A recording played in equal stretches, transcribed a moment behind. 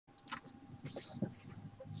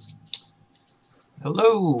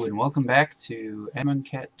Hello and welcome back to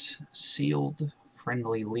AKH Sealed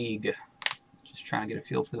Friendly League. Just trying to get a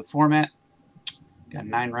feel for the format. Got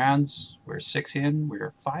 9 rounds. We're 6 in.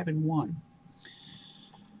 We're 5-1.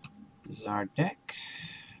 This is our deck.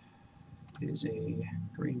 It is a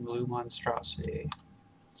green-blue monstrosity.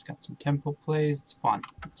 It's got some tempo plays. It's fun.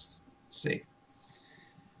 Let's see.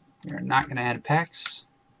 We're not going to add packs.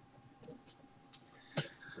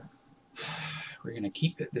 We're going to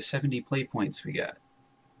keep it the 70 play points we got.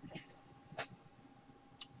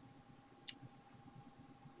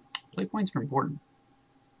 Play points are important.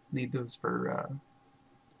 Need those for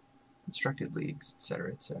constructed leagues,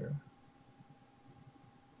 etc., etc.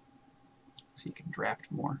 So you can draft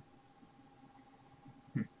more.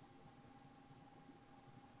 I'm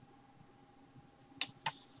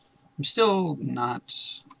still not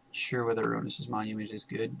sure whether Eronis' Monument is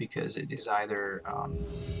good because it is either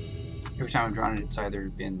every time I've drawn it, it's either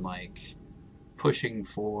been like pushing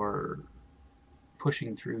through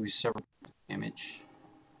several damage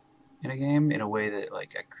in a game in a way that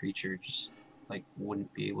like a creature just like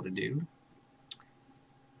wouldn't be able to do.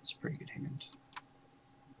 It's a pretty good hand.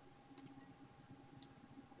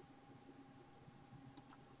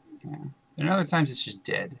 Yeah. And other times it's just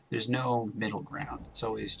dead. There's no middle ground. It's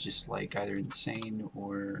always just like either insane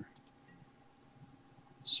or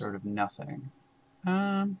sort of nothing.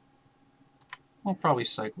 We'll probably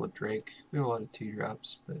cycle a Drake. We have a lot of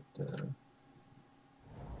 2-drops, but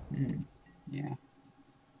yeah.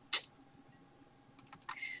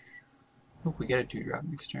 Hope we get a 2-drop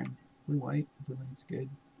next turn. Blue-white. Blue-white's good.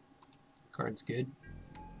 Card's good.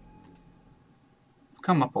 We've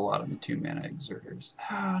come up a lot on the 2-mana exerters.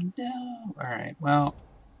 Oh no! Alright, well,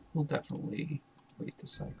 we'll definitely wait to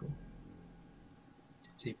cycle.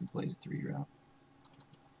 See if he plays a 3-drop.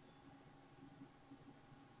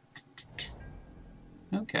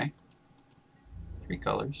 Okay. 3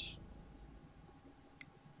 colors.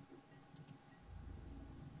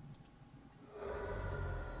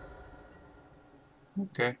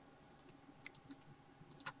 Okay.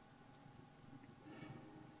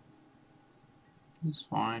 That's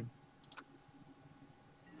fine.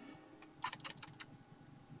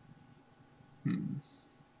 I'm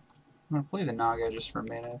gonna play the Naga just for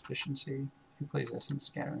mana efficiency. If he plays Essence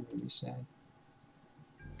Scattering, it would be sad.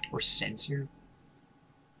 Or Censor.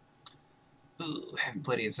 Ooh, haven't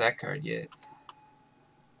played against that card yet.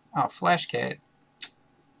 Oh, Flash Cat.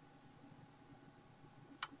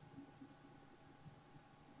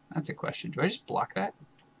 That's a question. Do I just block that?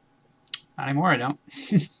 Not anymore, I don't.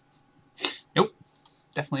 Nope.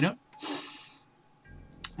 Definitely don't.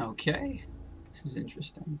 Okay. This is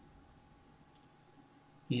interesting.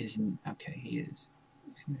 He is... Okay, he is.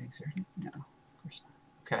 Is he going to exert it? No, of course not.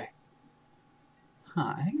 Okay.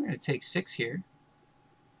 Huh, I think we're going to take 6 here.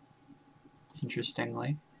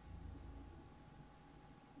 Interestingly.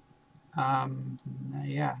 Yeah. I'm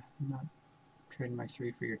not trading my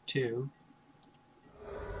 3 for your 2.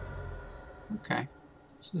 Okay.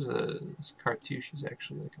 This cartouche is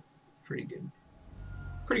actually like a pretty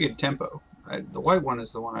good tempo. The white one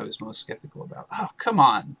is the one I was most skeptical about. Oh, come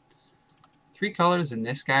on. 3 colors and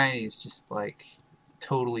this guy, he's just like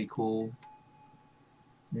totally cool.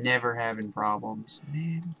 Never having problems.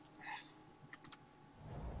 Man.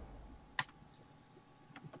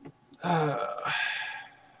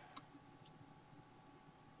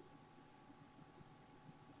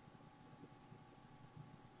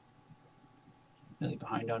 Really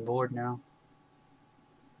behind on board now.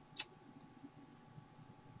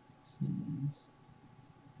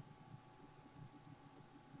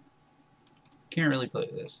 Can't really play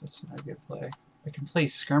this. That's not a good play. I can play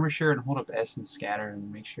Skirmisher and hold up Essence Scatter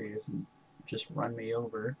and make sure he doesn't just run me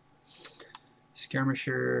over.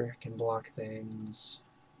 Skirmisher can block things.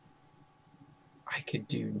 I could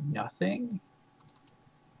do nothing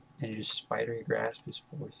and just Spidery Grasp is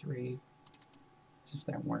 4/3. As if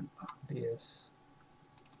that weren't obvious.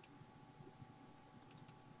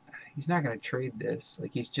 He's not going to trade this.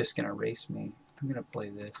 Like, he's just going to race me. I'm going to play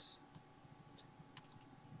this.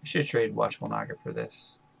 I should trade Watchful Naga for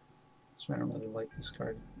this. So I don't really like this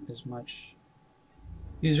card as much.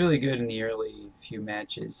 He was really good in the early few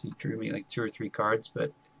matches. He drew me like 2 or 3 cards,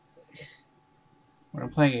 but when I'm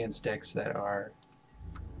playing against decks that are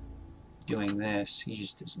doing this, he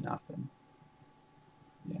just does nothing.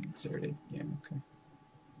 Yeah, exerted. Yeah, okay.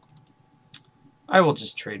 I will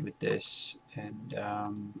just trade with this and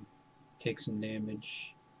take some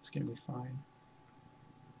damage. It's going to be fine.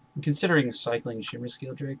 I'm considering cycling Shimmer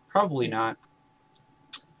Scale Drake. Probably not.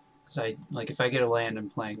 Because if I get a land, I'm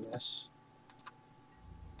playing this.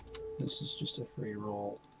 This is just a free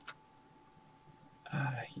roll.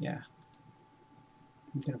 Yeah.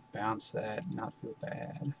 I'm gonna bounce that and not feel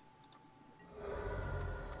bad.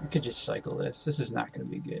 I could just cycle this. This is not gonna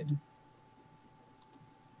be good.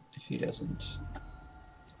 If he doesn't...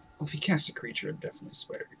 Well, if he casts a creature, I'm definitely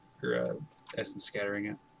essence scattering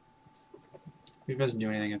it. If he doesn't do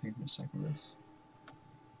anything, I think I'm gonna cycle this.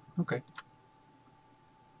 Okay.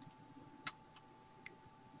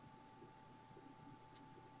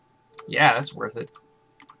 Yeah, that's worth it.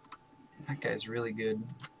 That guy's really good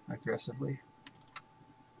aggressively.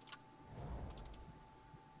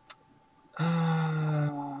 I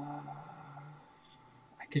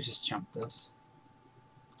could just jump this.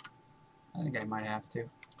 I think I might have to.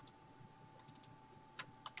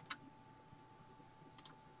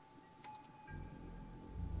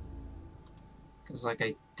 Because, like,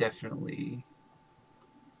 I definitely...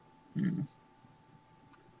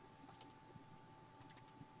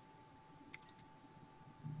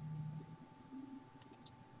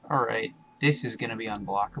 Alright, this is gonna be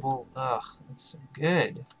unblockable. Ugh, that's so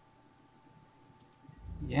good.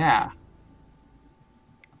 Yeah.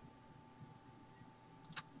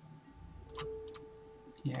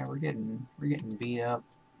 Yeah, we're getting beat up.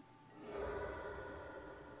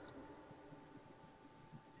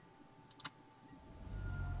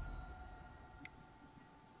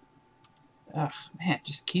 Ugh, man, it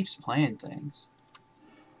just keeps playing things.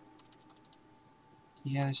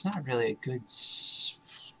 Yeah, there's not really a good...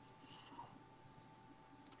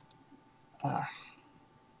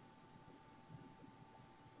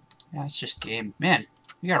 yeah, it's just game. Man,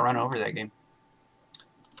 we gotta run over that game.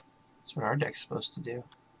 That's what our deck's supposed to do.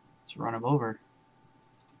 Just run them over.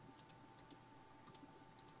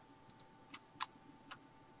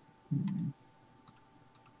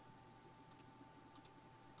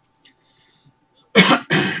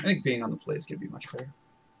 I think being on the play is going to be much better.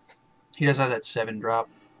 He does have that 7 drop.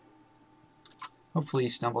 Hopefully he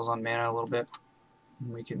stumbles on mana a little bit,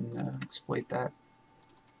 and we can exploit that.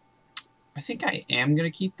 I think I am going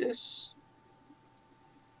to keep this.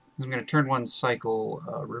 I'm going to turn 1 cycle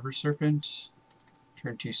River Serpent,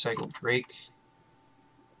 turn 2 cycle Drake.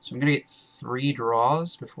 So I'm going to get 3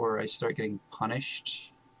 draws before I start getting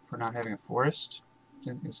punished for not having a forest. I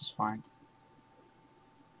think this is fine.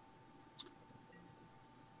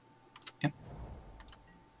 Yep.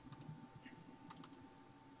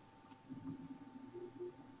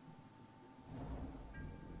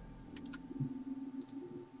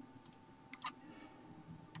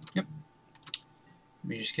 Yep.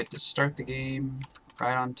 We just get to start the game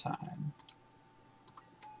right on time.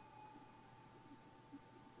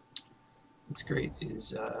 What's great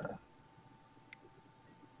is,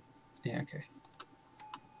 yeah, okay.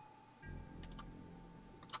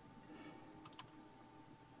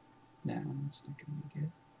 No, that's not gonna be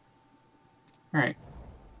good. Alright.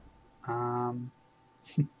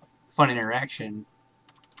 Fun interaction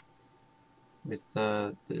with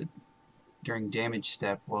the during damage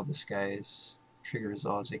step while this guy's trigger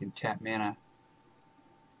resolves, I can tap mana.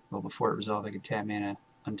 Well, before it resolves, I can tap mana,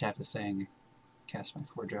 untap the thing, cast my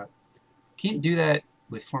 4-drop. Can't do that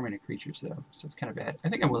with 4-mana creatures, though, so it's kind of bad. I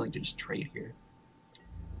think I'm willing to just trade here.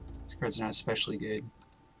 This card's not especially good.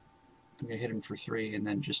 I'm going to hit him for 3 and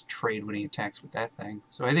then just trade when he attacks with that thing.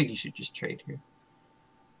 So I think you should just trade here.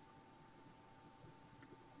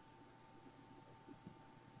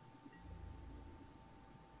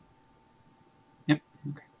 Yep,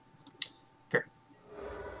 okay. Fair.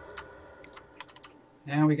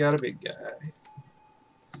 Now we got a big guy.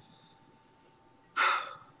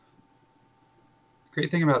 Great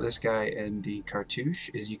thing about this guy and the cartouche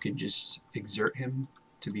is you can just exert him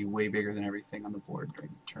to be way bigger than everything on the board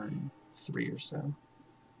during turn 3 or so.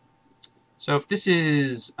 So if this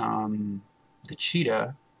is the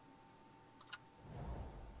cheetah,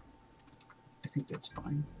 I think that's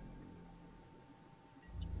fine.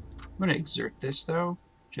 I'm going to exert this, though,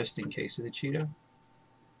 just in case of the cheetah.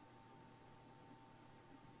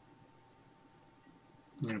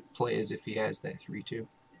 I'm going to play as if he has that 3-2.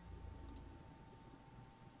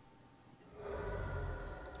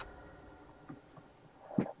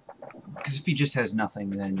 Because if he just has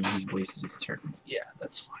nothing, then he's wasted his turn. Yeah,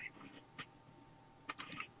 that's fine.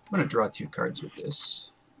 I'm going to draw 2 cards with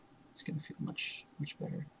this. It's going to feel much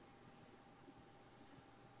better.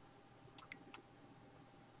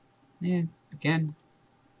 And again.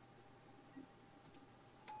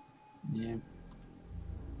 Yeah.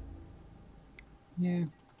 Yeah,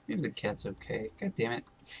 maybe the cat's okay. God damn it.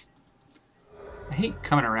 I hate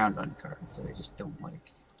coming around on cards that I just don't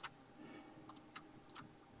like.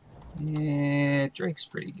 Yeah, Drake's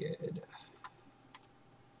pretty good.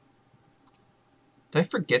 Did I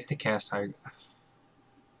forget to cast high?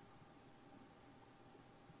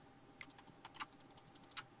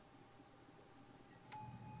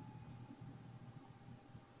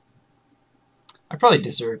 I probably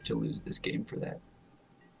deserve to lose this game for that.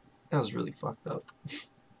 That was really fucked up.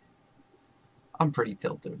 I'm pretty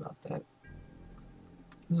tilted about that.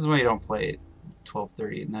 This is why you don't play at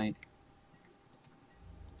 12:30 at night.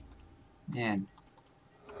 Man.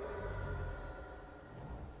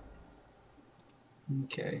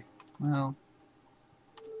 Okay. Well.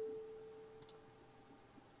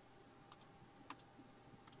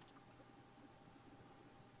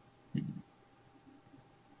 I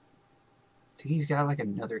think he's got like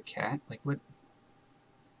another cat. Like what?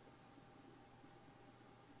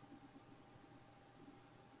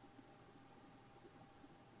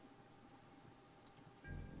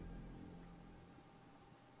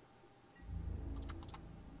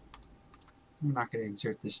 I'm not going to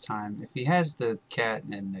exert this time. If he has the cat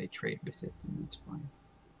and I trade with it, then that's fine.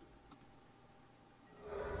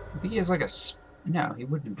 I think he has like a... No, he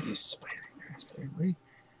wouldn't have used spider grass, but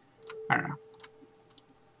I don't know.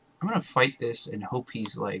 I'm going to fight this and hope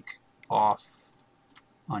he's like off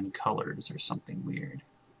on colors or something weird.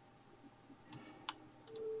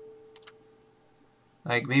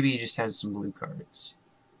 Like maybe he just has some blue cards.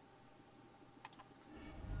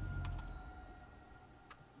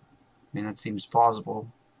 I mean, that seems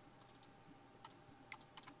plausible.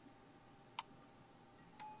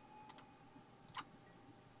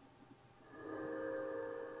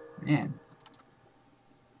 Man.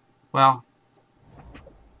 Well.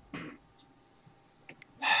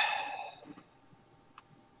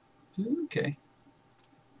 Okay.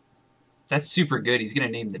 That's super good. He's going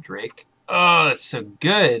to name the Drake. Oh, that's so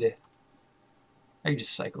good. I can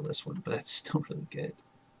just cycle this one, but that's still really good.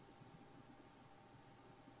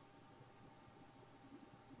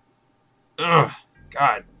 Ugh,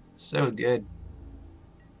 God, so good.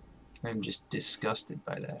 I'm just disgusted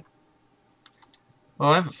by that.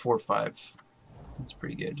 Well, I have a 4/5. That's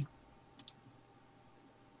pretty good.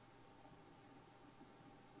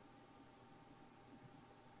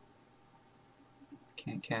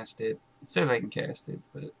 Can't cast it. It says I can cast it,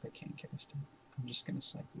 but I can't cast it. I'm just going to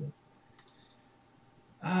cycle it.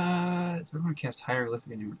 Do I want to cast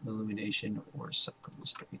Hieroglyphic Illumination or cycle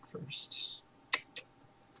this Drake first?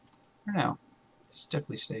 I don't know. It's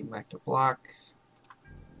definitely staying back to block.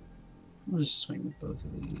 We'll just swing with both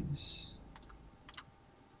of these.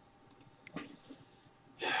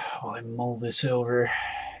 While I mull this over.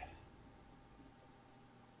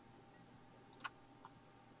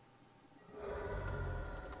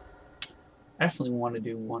 I definitely want to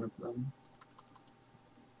do one of them.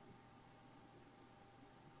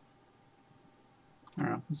 I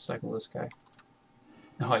don't know. Let's cycle this guy.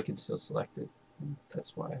 Oh, I can still select it.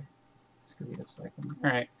 That's why. It's because he got selected.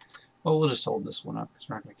 Alright. Well, we'll just hold this one up because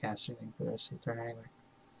we're not going to cast anything for the rest of the turn anyway.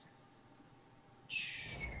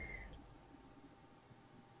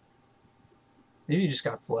 Maybe you just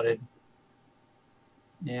got flooded.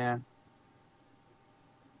 Yeah.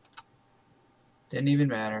 Didn't even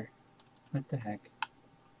matter. What the heck?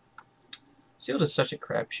 Sealed is such a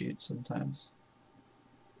crapshoot sometimes.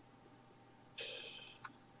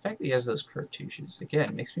 The fact that he has those cartouches,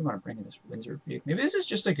 again, makes me want to bring in this Windsor Rebuke. Maybe this is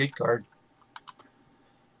just a good card.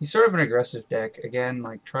 He's sort of an aggressive deck. Again,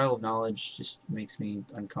 like, Trial of Knowledge just makes me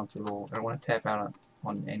uncomfortable. I don't want to tap out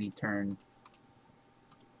on any turn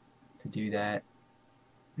to do that.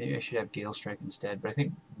 Maybe I should have Gale Strike instead, but I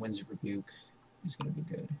think Winds of Rebuke is going to be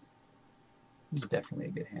good. This is definitely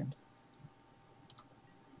a good hand.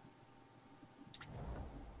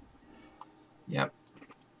 Yep.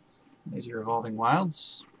 There's your Evolving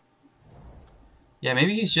Wilds. Yeah,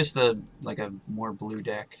 maybe he's just like a more blue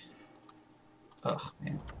deck. Ugh,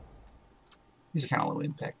 man. These are kind of low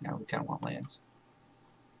impact now. We kind of want lands.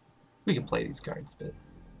 We can play these cards, but...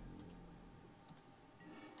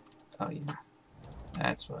 Oh, yeah.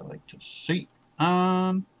 That's what I like to see.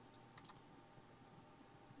 I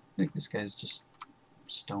think this guy's just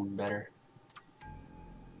stone better.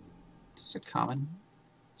 Is this a common?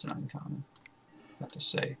 It's an uncommon. Got to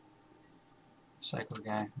say. Cycle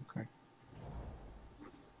guy. Okay.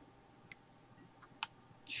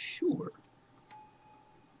 Sure.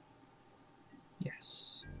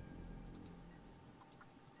 Yes.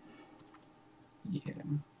 Yeah.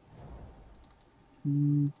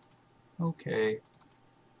 Okay.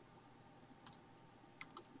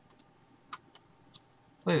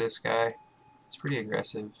 Play this guy. It's pretty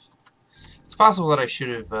aggressive. It's possible that I should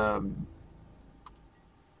have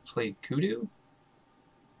played Kudu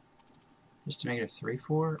just to make it a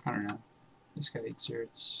 3/4. I don't know. This guy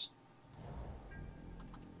exerts.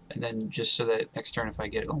 And then just so that next turn if I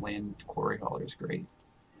get a land, Quarry Hauler is great.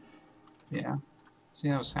 Yeah. See,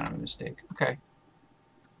 that was kind of a mistake. Okay.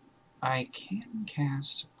 I can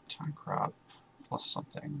cast Time Crop. plus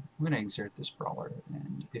something. I'm going to exert this brawler,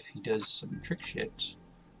 and if he does some trick shit,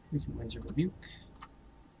 we can Winds of Rebuke.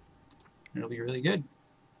 And it'll be really good.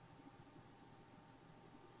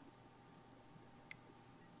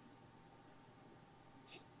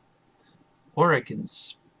 Or I can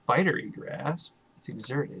Spidery Grasp. It's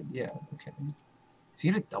exerted. Yeah, okay. Is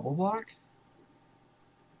he going to double block?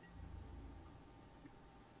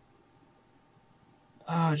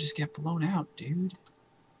 Oh, just get blown out, dude.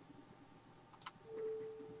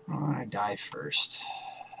 I want to die first.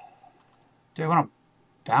 Do I want to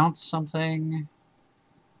bounce something?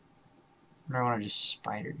 Or do I want to just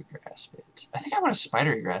Spidery Grasp it? I think I want to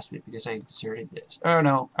Spidery Grasp it because I exerted this. Oh,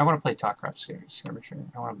 no. I want to play Talk Crop Skirmisher.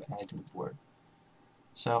 I want to add to the board.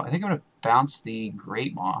 So I think I'm going to bounce the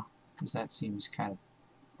Great Maw, because that seems kind of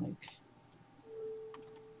like...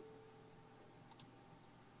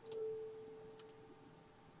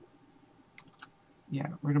 Yeah,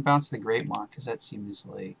 we're going to bounce the Great Maw, because that seems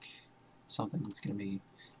like something that's going to be...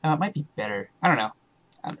 it might be better. I don't know.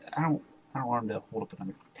 I don't want him to hold up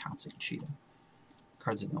another Pouncing Cheetah.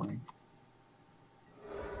 Card's annoying.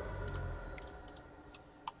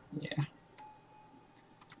 Yeah.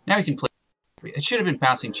 Now we can play... It should have been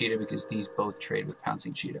Pouncing Cheetah because these both trade with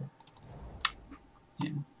Pouncing Cheetah.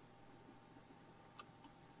 Yeah.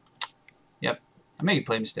 Yep. I'm making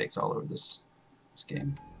play mistakes all over this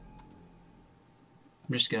game.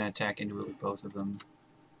 I'm just going to attack into it with both of them.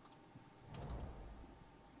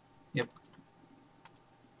 Yep.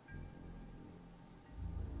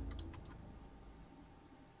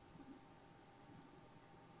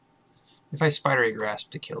 If I Spidery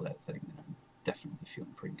Grasp to kill that thing, then I'm definitely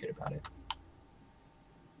feeling pretty good about it.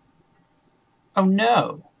 Oh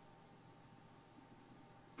no!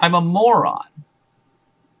 I'm a moron!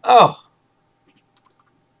 Oh!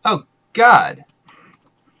 Oh God!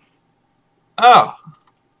 Oh!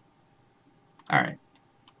 Alright.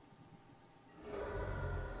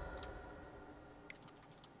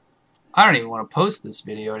 I don't even want to post this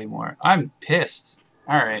video anymore. I'm pissed.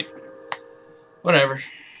 Alright. Whatever.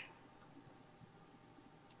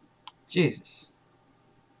 Jesus.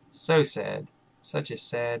 So sad. Such a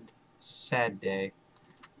sad, sad day.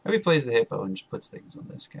 Maybe he plays the Hippo and just puts things on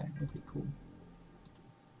this guy. That'd be cool.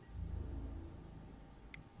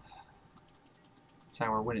 That's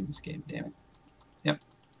how we're winning this game, damn it. Yep.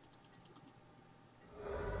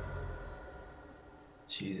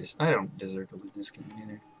 Jesus. I don't deserve to win this game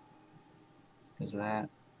either. Because of that.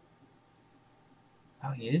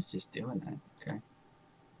 Oh, he is just doing that. Okay.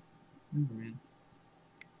 Oh, man.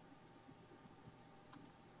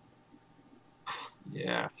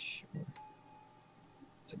 Yeah, sure.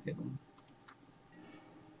 That's a good one.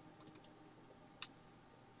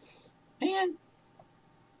 Man,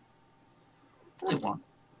 I really want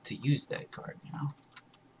to use that card now.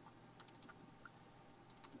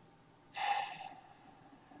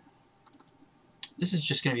 This is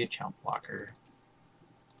just going to be a chump blocker.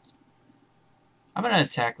 I'm going to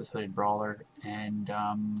attack with Hooded Brawler, and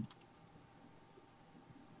yeah,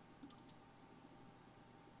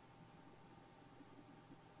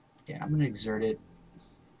 I'm going to exert it.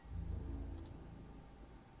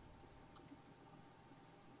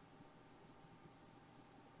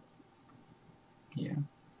 Yeah.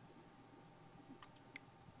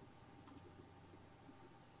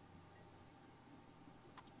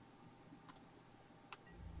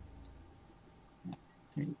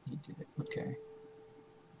 He did it. Okay.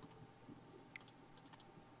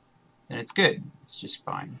 And it's good. It's just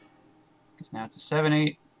fine. Because now it's a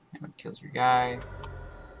 7/8. Now it kills your guy.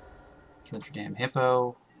 Kills your damn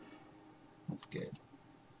Hippo. That's good.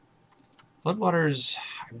 Floodwaters,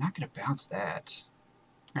 I'm not going to bounce that.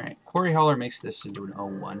 Alright, Quarry Hauler makes this into an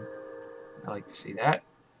 0-1. I like to see that.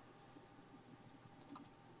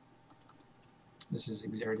 This is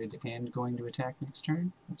exerted and going to attack next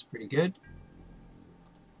turn. That's pretty good.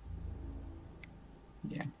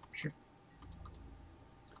 Yeah, sure.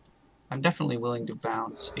 I'm definitely willing to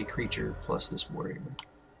bounce a creature plus this warrior.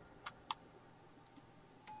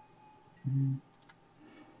 Hmm.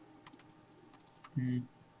 Hmm.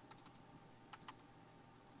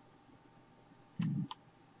 Hmm.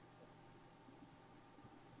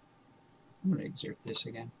 I'm going to exert this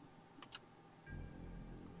again.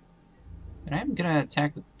 And I'm going to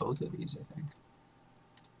attack with both of these, I think.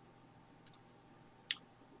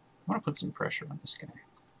 I want to put some pressure on this guy.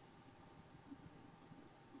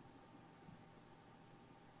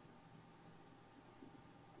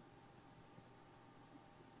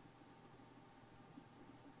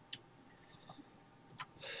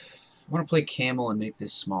 I want to play Camel and make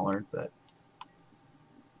this smaller, but...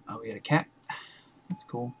 Oh, we got a cat. That's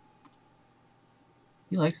cool.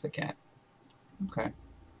 He likes the cat. Okay.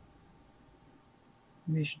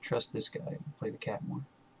 Maybe you should trust this guy and play the cat more.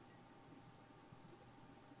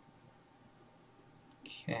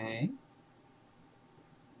 Okay.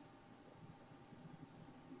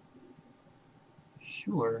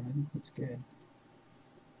 Sure, I think that's good.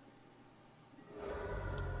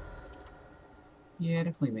 Yeah,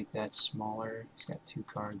 definitely make that smaller. He's got 2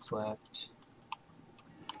 cards left.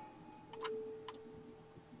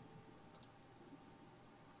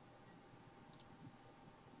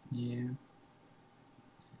 Yeah.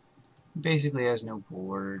 Basically has no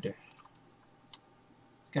board.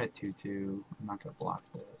 He's got a 2/2. I'm not going to block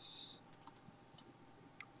this.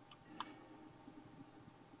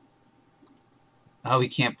 Oh, he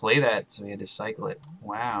can't play that, so he had to cycle it.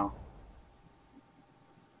 Wow.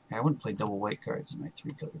 I wouldn't play double white cards in my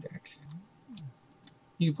 3-color deck.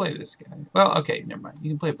 You can play this guy. Well, okay, never mind.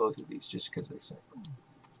 You can play both of these just because they cycle.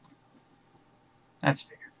 That's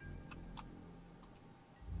fair.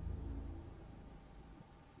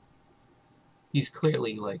 He's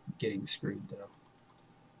clearly, like, getting screwed, though.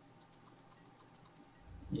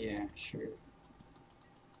 Yeah, sure.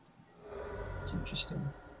 It's interesting.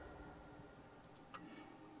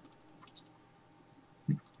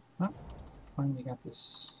 Well, finally got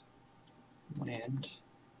this land.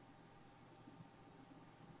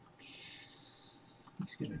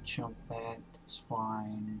 He's gonna chump that. That's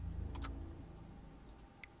fine.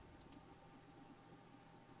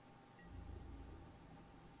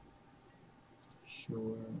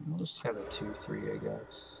 Sure. I'll just have a 2/3, I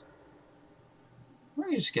guess. Or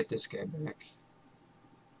you just get this guy back.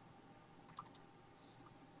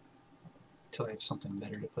 Until I have something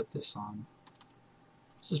better to put this on.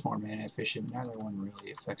 This is more mana efficient. Neither one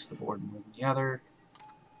really affects the board more than the other.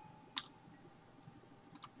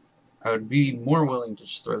 I would be more willing to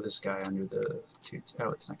just throw this guy under the 2.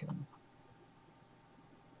 Oh, it's not gonna.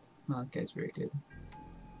 Well, that guy's very good.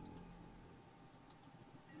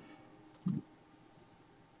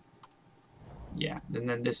 Yeah, and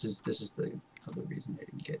then this is the other reason I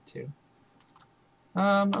didn't get to.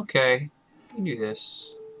 Okay. You can do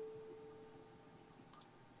this.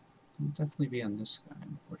 I'll definitely be on this guy,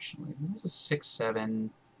 unfortunately. This is 6/7.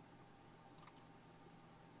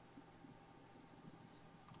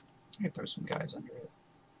 I could throw some guys under it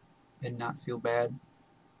and not feel bad.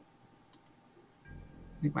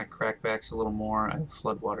 I think my crackback's a little more. I have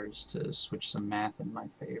floodwaters to switch some math in my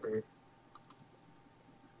favor.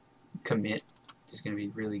 Commit is going to be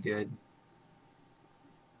really good.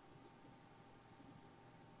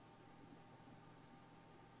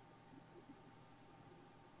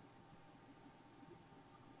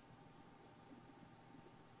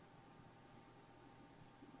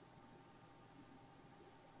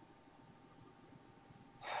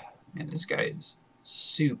 Man, this guy is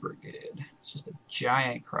super good. It's just a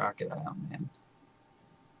giant crocodile, man.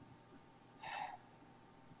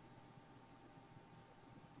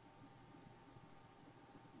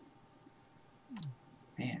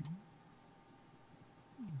 Man.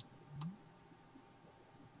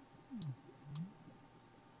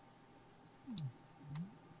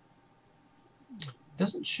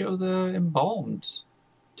 Doesn't show the embalmed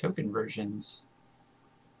token versions.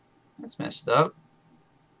 That's messed up.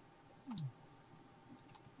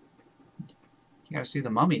 You gotta see the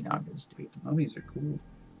mummy nagas, dude. The mummies are cool.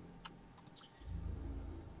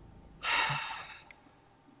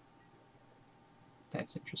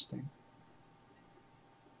 That's interesting.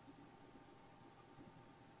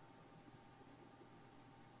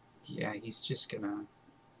 Yeah, he's just gonna...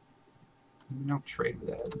 I'll trade with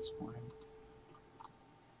that, it's fine.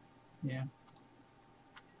 Yeah.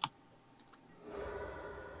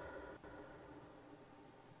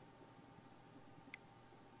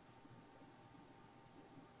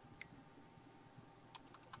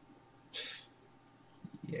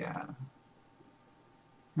 Yeah.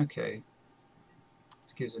 Okay.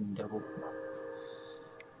 This gives him double...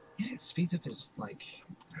 Yeah, it speeds up his, like...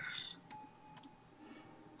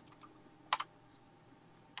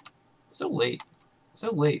 So late.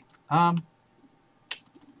 So late. I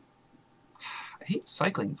hate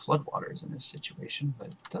cycling floodwaters in this situation, but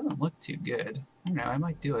it doesn't look too good. I don't know, I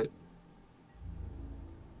might do it.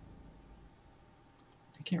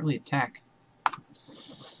 I can't really attack.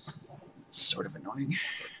 It's sort of annoying.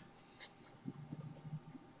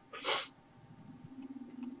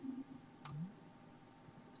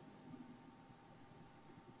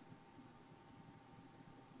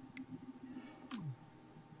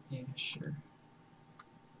 Yeah, sure.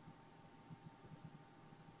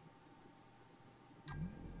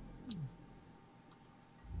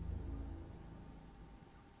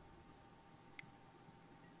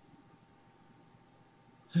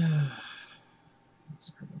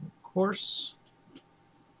 course.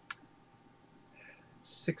 It's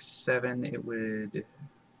 6/7. It would,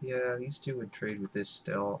 yeah, these two would trade with this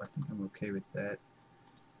still. I think I'm okay with that.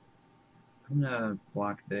 I'm gonna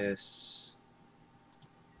block this.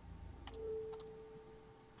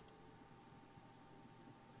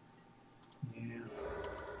 Yeah,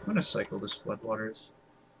 I'm gonna cycle this Floodwaters.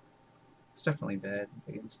 It's definitely bad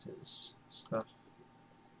against his stuff.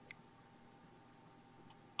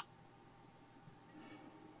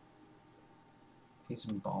 He's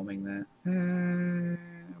embalming that.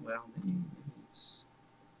 Well, maybe it's...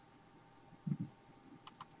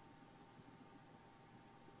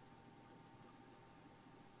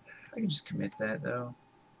 I can just commit that, though.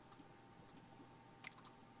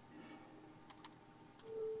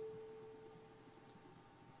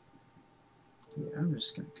 Yeah, I'm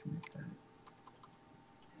just going to commit that.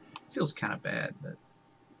 It feels kind of bad, but...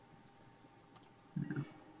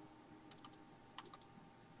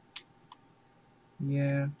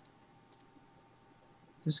 Yeah.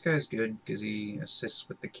 This guy's good because he assists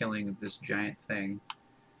with the killing of this giant thing.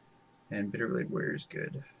 And Bitterblade Warrior's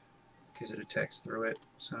good because it attacks through it.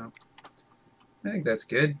 So, I think that's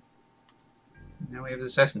good. Now we have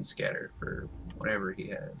this Essence Scatter for whatever he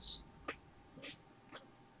has.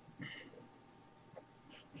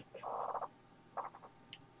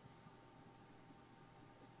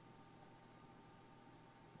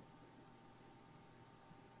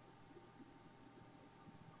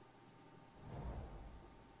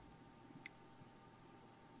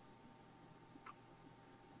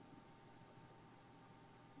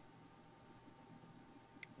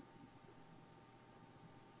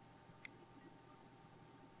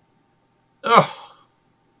 Oh!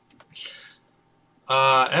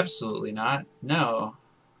 Absolutely not. No.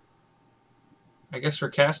 I guess we're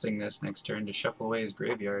casting this next turn to shuffle away his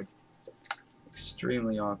graveyard.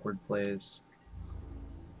 Extremely awkward plays.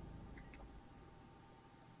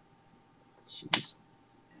 Jeez.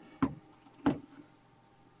 I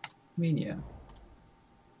mean, yeah.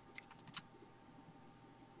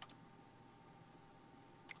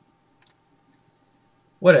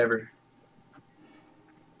 Whatever.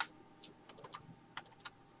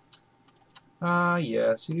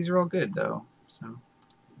 Yeah, see, these are all good, though. So.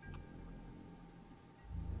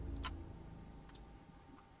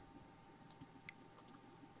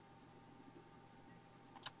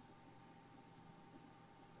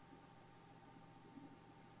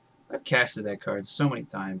 I've casted that card so many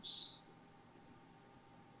times.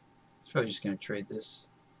 He's probably just going to trade this.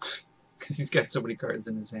 Because he's got so many cards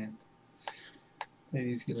in his hand. And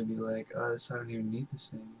he's going to be like, oh, I don't even need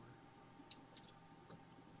this anymore.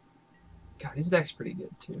 God, his deck's pretty good,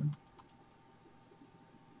 too.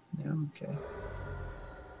 Yeah, okay.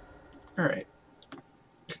 Alright.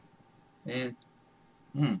 And,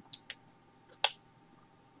 these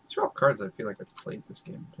are all cards I feel like I've played this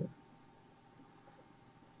game, too.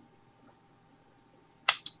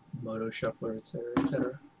 Moto Shuffler, etc.,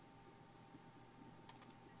 etc.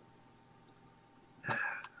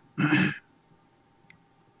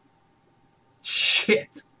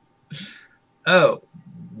 Shit! Oh,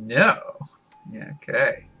 no. Yeah,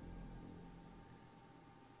 okay.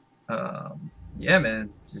 Yeah,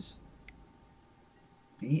 man, just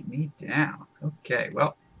beat me down. Okay,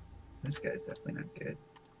 well, this guy's definitely not good.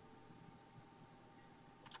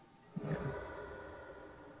 Yeah.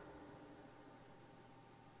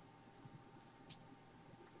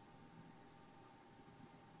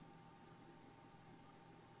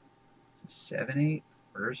 It's a 7/8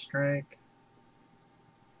 first strike.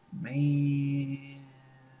 Man,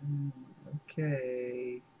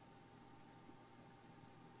 okay.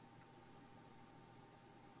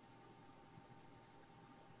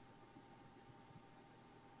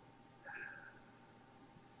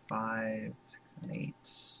 Five, 6, and 8.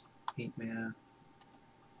 8 mana.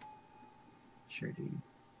 Sure, dude.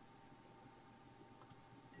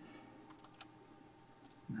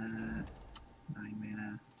 9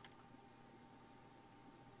 mana.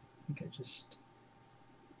 I think I just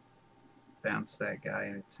bounce that guy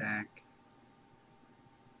and attack.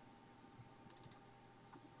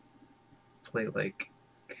 Play like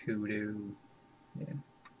Kudu. Yeah.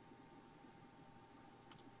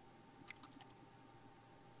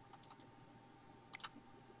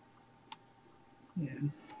 Yeah.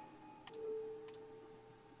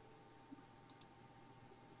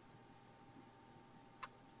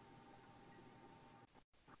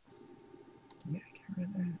 Yeah, get rid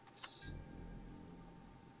of that.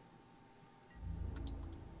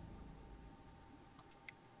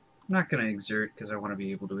 I'm not going to exert because I want to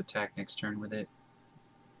be able to attack next turn with it.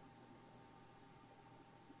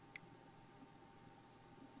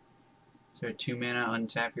 there a 2 mana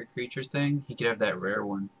untap your creature thing? He could have that rare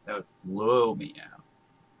one. That would blow me out.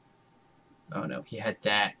 Oh no, he had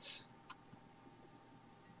that.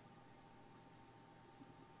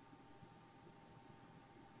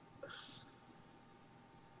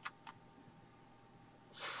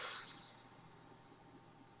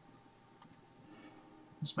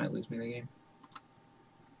 This might lose me the game.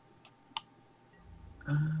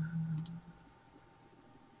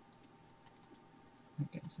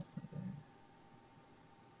 That guy's definitely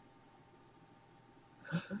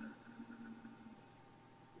there.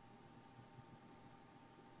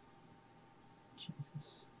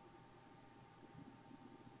 Jesus.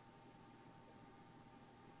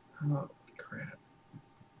 Oh, crap.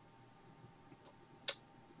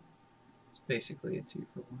 It's basically a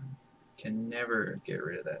 2-for-1. Can never get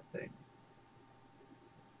rid of that thing.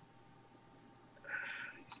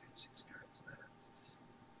 He's got 6 cards left.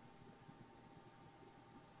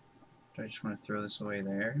 Do I just want to throw this away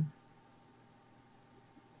there?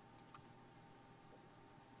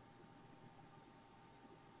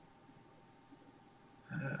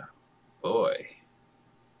 Oh, boy.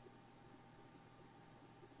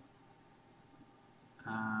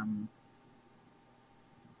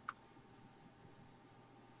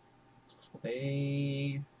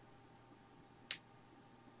 Play.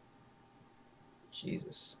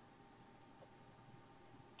 Jesus.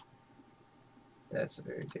 That's a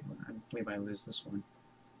very good one. We might lose this one.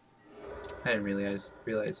 I didn't realize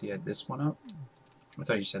he had this one up. I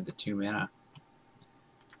thought he just had the 2 mana.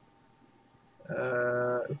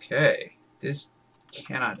 Okay. This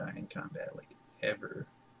cannot die in combat, like, ever.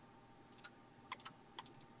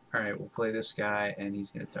 Alright, we'll play this guy, and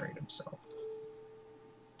he's going to target himself.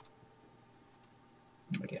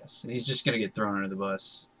 I guess. And he's just going to get thrown under the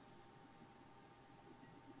bus.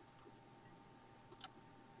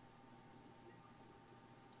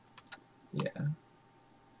 Yeah.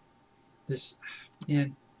 This,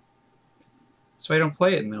 man. That's why I don't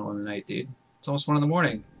play it in the middle of the night, dude. It's almost 1 in the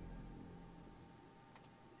morning.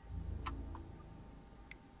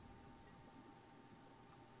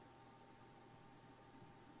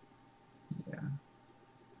 Yeah.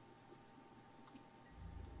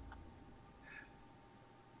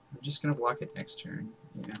 I'm just gonna block it next turn.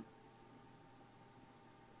 Yeah.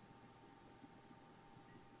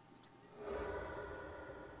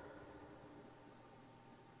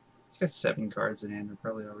 It's got 7 cards in hand. They're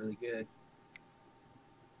probably all really good.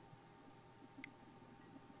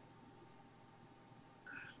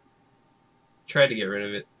 Tried to get rid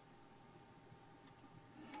of it.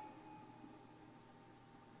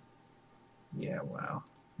 Yeah, wow.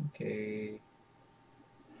 Okay.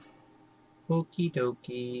 Okie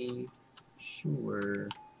dokie. Sure.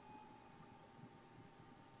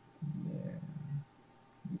 Yeah.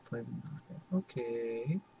 You play the knockout.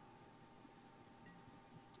 Okay.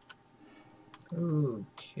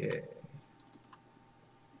 Okay.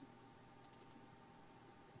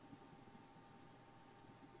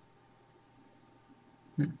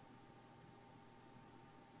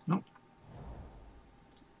 Nope.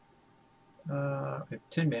 We have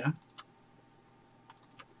 10 mana.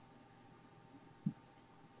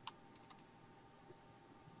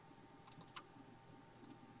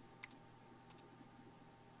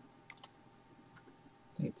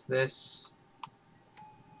 I think it's this.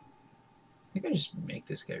 I think I just make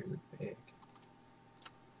this guy really big.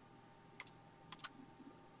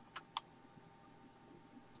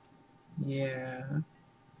 Yeah.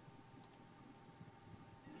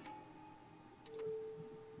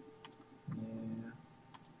 Yeah.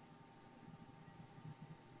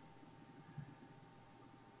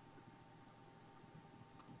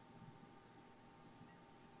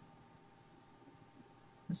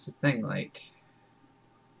 That's the thing, like...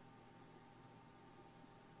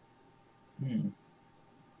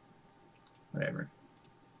 Whatever.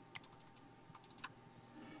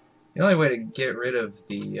 The only way to get rid of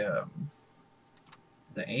the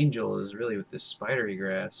angel is really with this spidery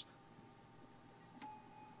grasp.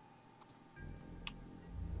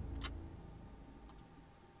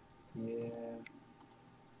 Yeah.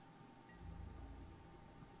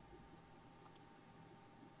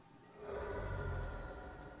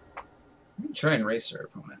 I'm gonna try and race our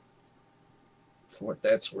opponent for what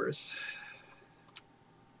that's worth.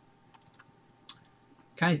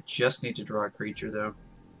 Kind of just need to draw a creature though.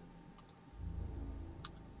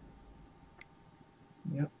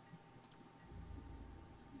 Yep.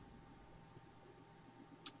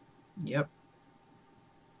 Yep.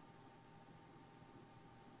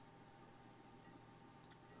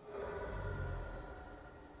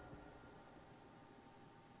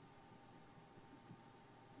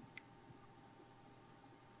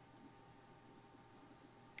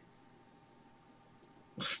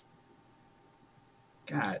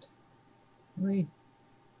 God. Really?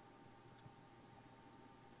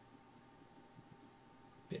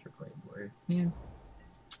 Bitter Blade Warrior. Man.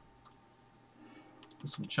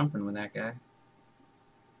 There's some jumping with that guy.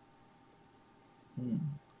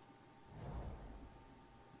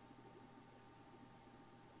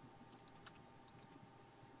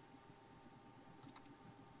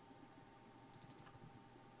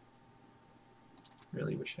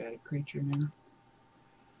 Really wish I had a creature now.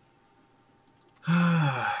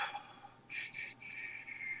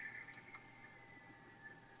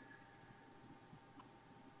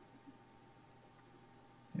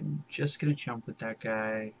 I'm just gonna jump with that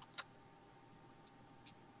guy.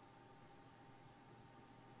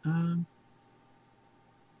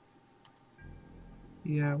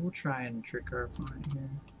 Yeah, we'll try and trick our opponent here.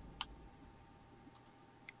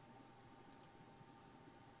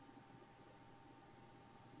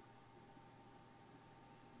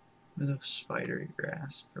 With a spidery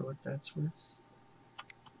grasp for what that's worth.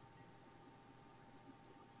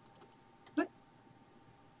 What?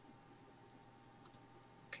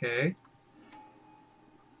 Okay.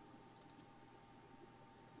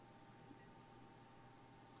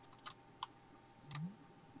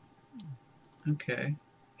 Okay.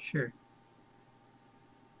 Sure.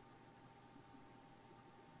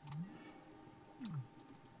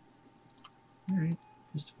 Alright.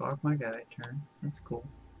 Just fog my guy turn. That's cool.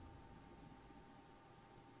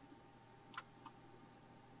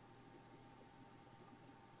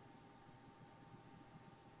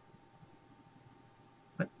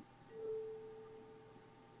 What?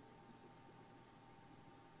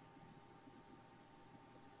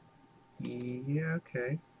 Yeah,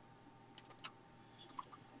 okay.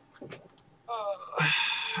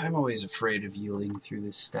 I'm always afraid of yielding through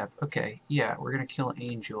this step. Okay, yeah, we're gonna kill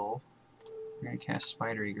Angel. We're gonna cast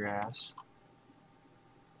Spidery Grass.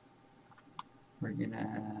 We're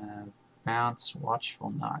gonna bounce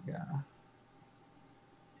Watchful Naga.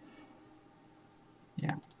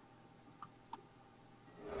 Yeah.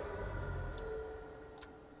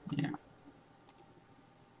 Yeah.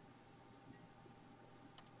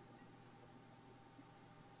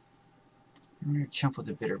 I'm gonna jump with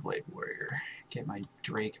the Bitter Blade Warrior. Get my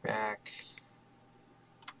Drake back.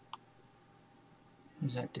 What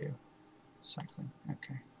does that do? Cycling.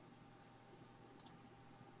 Okay.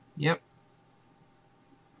 Yep.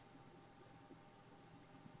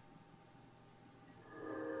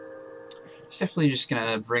 It's definitely just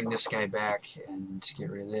gonna bring this guy back and get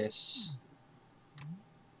rid of this.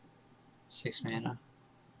 6 mana.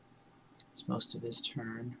 It's most of his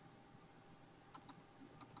turn.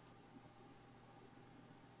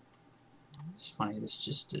 It's funny, this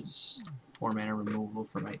just is 4 mana removal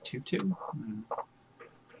for my 2/2.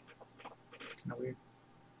 Kinda weird.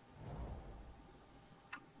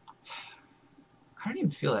 I don't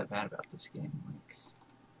even feel that bad about this game. Like,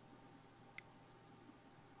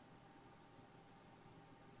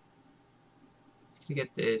 it's gonna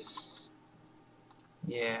get this.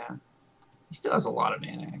 Yeah. He still has a lot of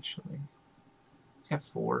mana, actually. He's got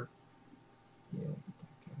 4. Yeah, get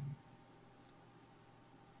that guy.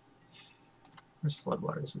 Where's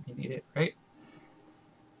Floodwaters when you need it, right?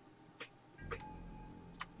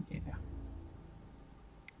 Yeah.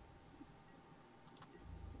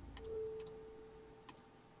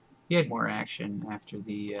 He had more action after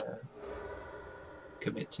the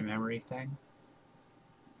commit to memory thing.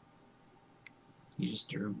 He just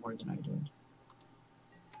drew more than I did.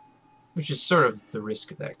 Which is sort of the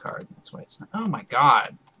risk of that card. That's why it's not. Oh my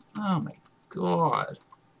god! Oh my god!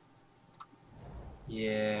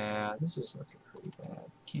 Yeah, this is looking pretty bad.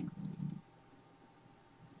 Can't really.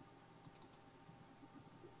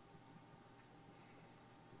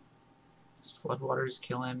 Does Floodwaters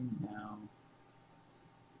kill him? No.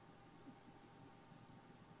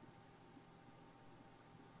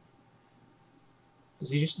 Does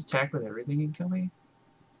he just attack with everything and kill me?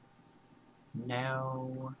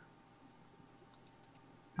 No.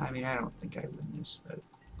 I mean, I don't think I win this, but...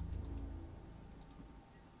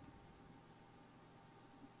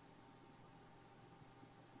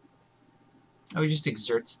 Oh, he just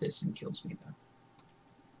exerts this and kills me, though.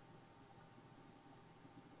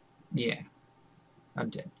 Yeah. I'm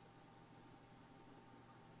dead.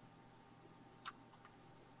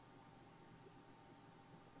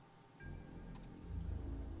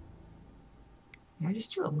 Yeah, I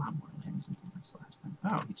just threw a lot more lands than this last time.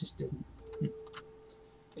 Oh, he just didn't.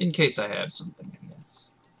 In case I have something, I guess.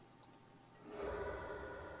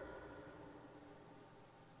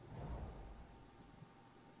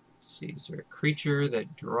 Let's see, is there a creature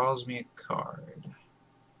that draws me a card?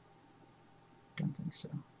 Don't think so.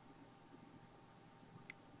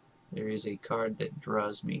 There is a card that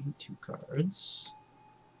draws me 2 cards.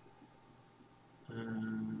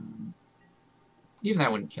 Even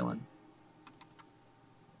that wouldn't kill him.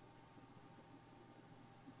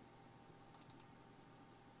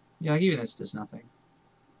 Yeah, like even this does nothing.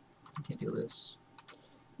 I can't do this.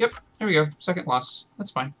 Yep, there we go. Second loss. That's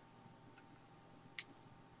fine.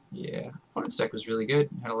 Yeah, opponent's deck was really good.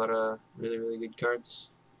 Had a lot of really, really good cards.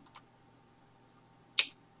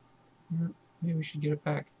 Maybe we should get it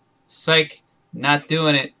back. Psych! Not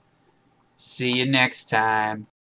doing it. See you next time.